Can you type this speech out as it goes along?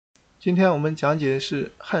今天我们讲解的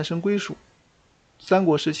是汉升归蜀，三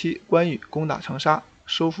国时期关羽攻打长沙，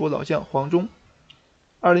收服老将黄忠。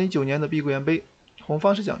2019年的碧桂园杯，红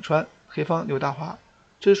方是蔣川，黑方柳大华，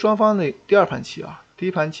这是双方的第二盘棋啊。第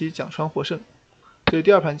一盘棋蔣川获胜，这是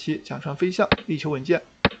第二盘棋蔣川飞象，力求稳健。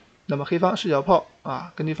那么黑方视角炮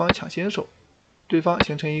跟对方抢先手，对方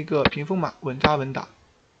形成一个屏风马，稳扎稳打。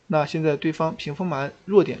那现在对方屏风马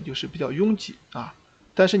弱点就是比较拥挤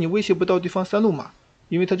但是你威胁不到对方三路马。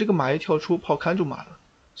因为他这个马一跳出，炮看住马了，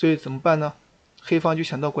所以怎么办呢？黑方就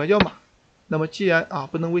想到拐角马。那么既然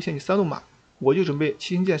不能威胁你三路马，我就准备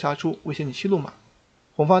七星剑杀出，威胁你七路马。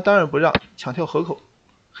红方当然不让，抢跳河口，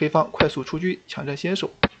黑方快速出车，抢占先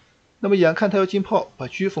手。那么眼看他要进炮，把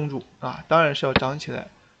车封住当然是要长起来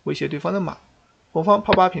威胁对方的马。红方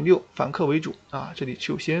炮8平6，反客为主这里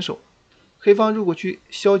持有先手。黑方如果去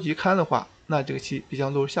消极看的话，那这个棋必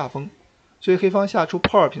将落入下风。所以黑方下出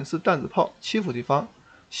炮2平4弹子炮，欺负对方。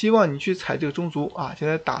希望你去踩这个中卒现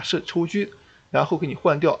在打士抽车，然后给你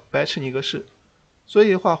换掉，白吃你一个士。所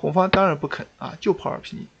以的话，红方当然不肯就炮2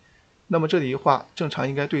平1。那么这里的话，正常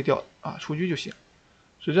应该对调出车就行。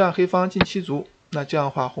实战黑方进7卒，那这样的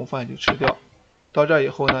话红方也就吃掉。到这儿以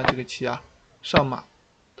后呢，这个棋上马，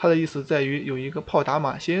它的意思在于有一个炮打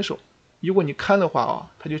马先手。如果你看的话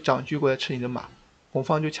他就长车过来吃你的马，红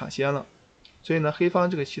方就抢先了。所以呢，黑方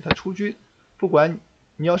这个棋他出车，不管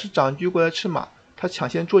你要是长车过来吃马，他抢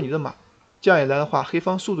先捉你的马，这样一来的话，黑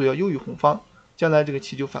方速度要优于红方，将来这个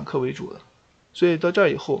棋就反客为主了。所以到这儿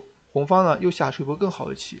以后，红方呢又下出一波更好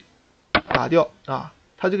的棋，打掉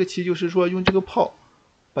他这个棋就是说用这个炮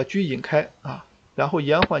把车引开然后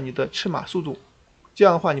延缓你的吃马速度，这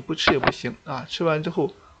样的话你不吃也不行吃完之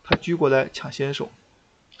后他车过来抢先手。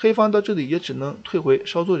黑方到这里也只能退回，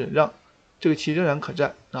稍作忍让，这个棋仍然可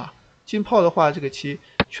战进炮的话，这个棋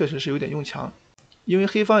确实是有点用强，因为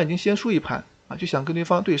黑方已经先输一盘就想跟对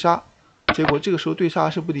方对杀，结果这个时候对杀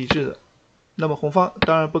是不理智的。那么红方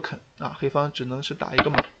当然不肯黑方只能是打一个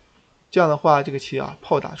马。这样的话，这个棋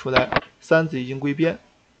炮打出来，3子已经归边。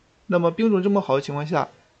那么兵种这么好的情况下，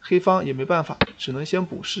黑方也没办法，只能先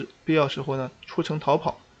补士，必要时候呢出城逃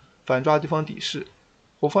跑，反抓对方底士。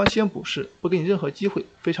红方先补士，不给你任何机会，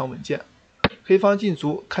非常稳健。黑方进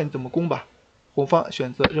卒，看你怎么攻吧。红方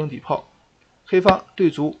选择扔底炮，黑方对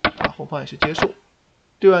卒红方也是接受。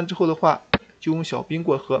对完之后的话，就用小兵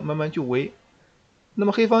过河，慢慢就围。那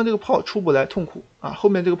么黑方这个炮出不来，痛苦后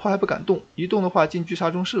面这个炮还不敢动，一动的话进车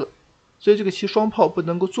杀中士了。所以这个棋双炮不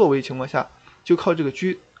能够作为情况下，就靠这个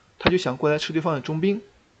车，他就想过来吃对方的中兵。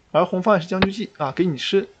而红方也是将就计给你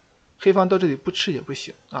吃，黑方到这里不吃也不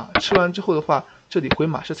行吃完之后的话，这里回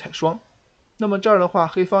马是踩双。那么这儿的话，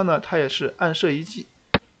黑方呢他也是暗设一计，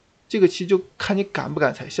这个棋就看你敢不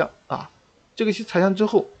敢踩象这个棋踩象之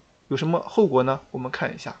后有什么后果呢？我们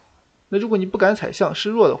看一下。那如果你不敢踩象示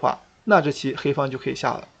弱的话，那这棋黑方就可以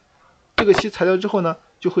下了。这个棋踩掉之后呢，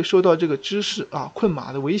就会受到这个知士困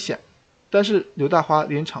马的危险。但是柳大华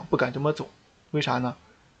临场不敢这么走，为啥呢？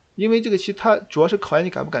因为这个棋它主要是考验你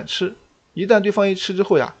敢不敢吃，一旦对方一吃之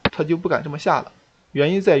后他就不敢这么下了。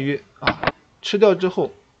原因在于吃掉之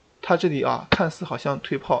后，他这里看似好像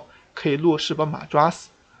退炮可以落士把马抓死。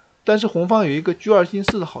但是红方有一个车2进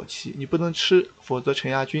4的好棋，你不能吃，否则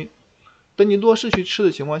城压军。等你落士去吃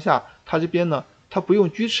的情况下，他这边呢，他不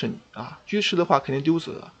用车吃你车吃的话肯定丢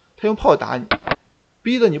死了，他用炮打你，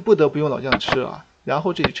逼得你不得不用老将吃然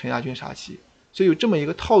后这里城压军杀棋，所以有这么一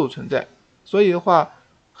个套路存在。所以的话，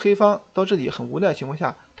黑方到这里很无奈的情况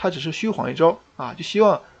下，他只是虚晃一招就希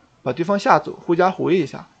望把对方吓走，狐假虎威一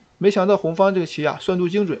下。没想到红方这个棋算度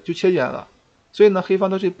精准，就切点了。所以呢，黑方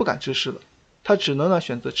到这里不敢吃士了。他只能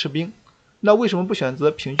选择吃兵。那为什么不选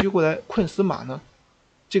择平车过来困死马呢？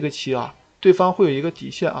这个棋对方会有一个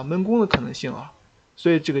底线闷攻的可能性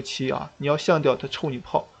所以这个棋你要象掉他抽你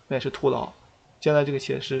炮，那也是徒劳。将来这个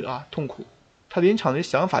棋也是痛苦。他临场的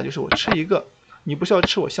想法就是我吃一个，你不是要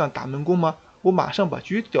吃我象打闷攻吗？我马上把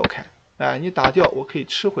车调开，你打掉我可以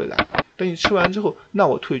吃回来。等你吃完之后，那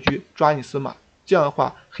我退车抓你死马。这样的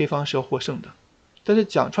话，黑方是要获胜的。但是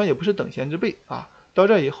蔣川也不是等闲之辈到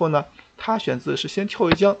这以后呢，他选择是先跳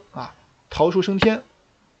一将逃出升天。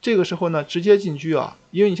这个时候呢，直接进车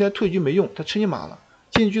因为你现在退车没用，他吃你马了。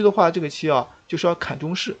进车的话，这个棋就是要砍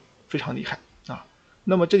中士，非常厉害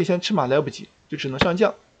那么这里先吃马来不及，就只能上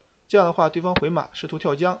将。这样的话，对方回马试图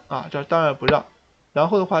跳将这当然不让。然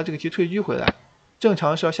后的话，这个棋退车回来，正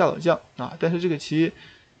常是要下老将但是这个棋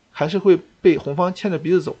还是会被红方牵着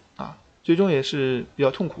鼻子走最终也是比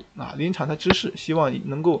较痛苦临场他知士，希望你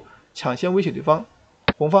能够抢先威胁对方。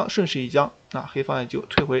红方顺势一将黑方也就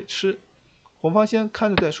退回吃。红方先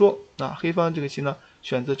看着再说黑方这个棋呢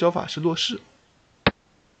选择招法是落士。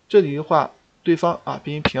这里的话对方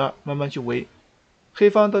兵一平2，慢慢去围。黑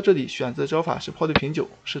方到这里选择招法是炮对平9，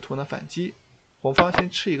试图呢反击。红方先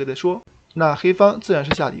吃一个再说。那黑方自然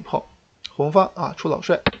是下底炮，红方出老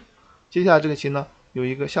帅。接下来这个棋呢有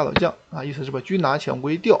一个下老将意思是把车拿起来往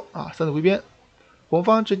过一调三子归边。红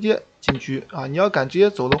方直接进车你要敢直接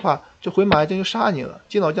走的话，这回马一将就杀你了。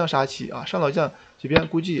进老将杀棋上老将这边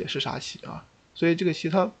估计也是杀棋所以这个棋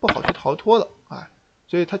他不好去逃脱了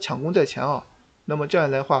所以他抢攻在前那么这样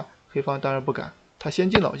来的话，黑方当然不敢，他先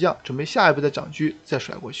进老将，准备下一步再长车再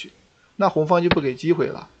甩过去。那红方就不给机会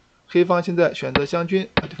了，黑方现在选择将军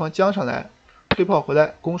把对方将上来，推炮回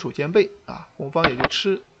来攻守兼备红方也就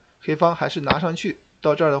吃，黑方还是拿上去。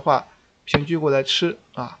到这儿的话，平车过来吃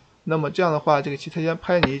那么这样的话，这个棋他先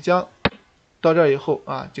拍你一将，到这儿以后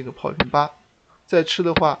这个炮平8，再吃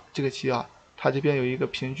的话，这个棋他这边有一个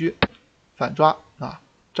平车反抓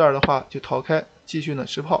这儿的话就逃开，继续呢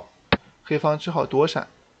吃炮，黑方只好躲闪。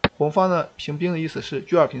红方呢平兵的意思是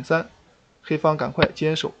车2平3，黑方赶快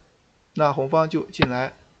坚守，那红方就进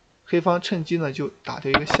来，黑方趁机呢就打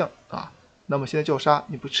掉一个象那么现在叫杀，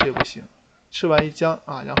你不吃也不行，吃完一将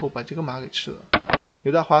然后把这个马给吃了。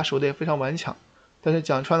刘大华守的也非常顽强，但是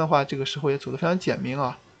蒋川的话这个时候也走得非常简明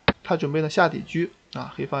他准备呢下底车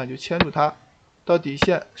黑方也就牵住他，到底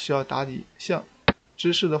线是要打底象，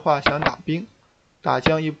知士的话想打兵，打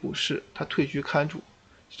将一补士，他退车看住。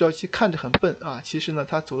这招棋看着很笨其实呢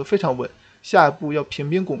他走得非常稳，下一步要平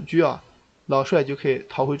兵拱车老帅就可以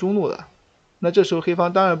逃回中路了。那这时候黑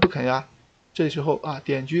方当然不肯呀，这时候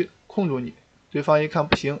点车控住你，对方一看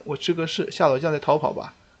不行，我吃个士下老将再逃跑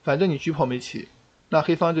吧，反正你车炮没棋。那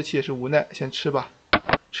黑方这棋也是无奈，先吃吧。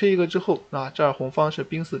吃一个之后这儿红方是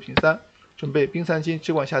兵4平3，准备兵3进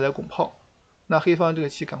只管下来拱炮。那黑方这个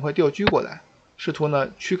棋赶快调车过来，试图呢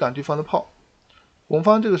驱赶对方的炮。红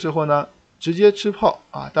方这个时候呢直接吃炮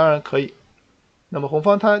当然可以。那么红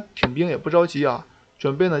方他挺兵也不着急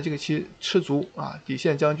准备呢这个棋吃足底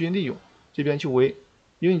线将军利用这边去围，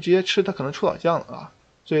因为你直接吃他可能出老将了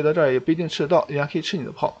所以到这儿也不一定吃得到，人家可以吃你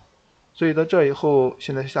的炮。所以到这儿以后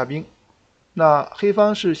现在是下兵。那黑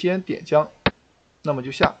方是先点将，那么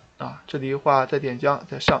就下这里的话再点将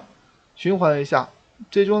再上，循环了一下，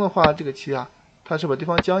最终的话这个棋他是把对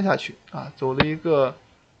方将下去走了一个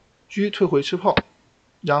车退回吃炮，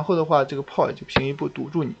然后的话这个炮也就平一步堵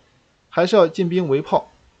住你，还是要进兵围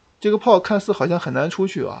炮。这个炮看似好像很难出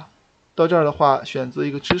去到这儿的话选择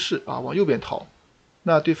一个知士往右边逃，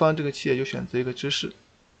那对方这个棋也就选择一个知士，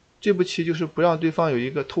这步棋就是不让对方有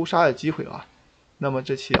一个偷杀的机会那么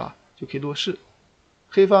这棋就可以落士。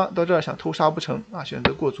黑方到这儿想偷杀不成选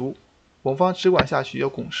择过卒，红方只管下去要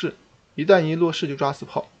拱士，一旦你一落士就抓死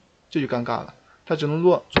炮，这就尴尬了，他只能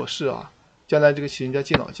落左士将来这个棋人家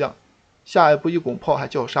进老将，下一步一拱炮还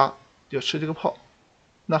叫杀，要吃这个炮。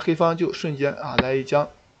那黑方就瞬间来一将，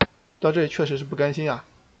到这里确实是不甘心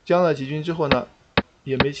将了几军之后呢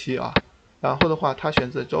也没棋然后的话他选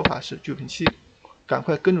择招法是9平7，赶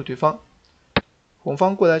快跟住对方。红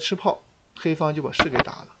方过来吃炮，黑方就把士给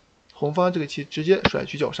打了，红方这个棋直接甩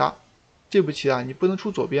车叫杀。这步棋你不能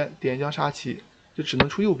出左边点将杀棋，就只能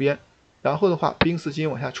出右边，然后的话兵4进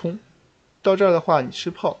往下冲。到这儿的话你吃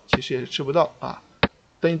炮其实也是吃不到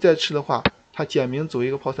等你再吃的话，他简明走一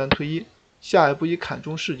个炮3推1，下一步一砍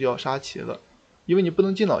中士就要杀棋了，因为你不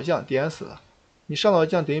能进老将点死了，你上老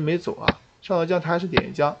将等于没走上老将他还是点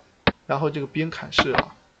一将，然后这个兵砍士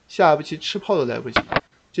下一步棋吃炮都来不及，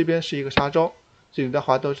这边是一个杀招，所以刘大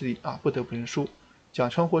华到这里不得不认输，蒋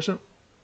川获胜。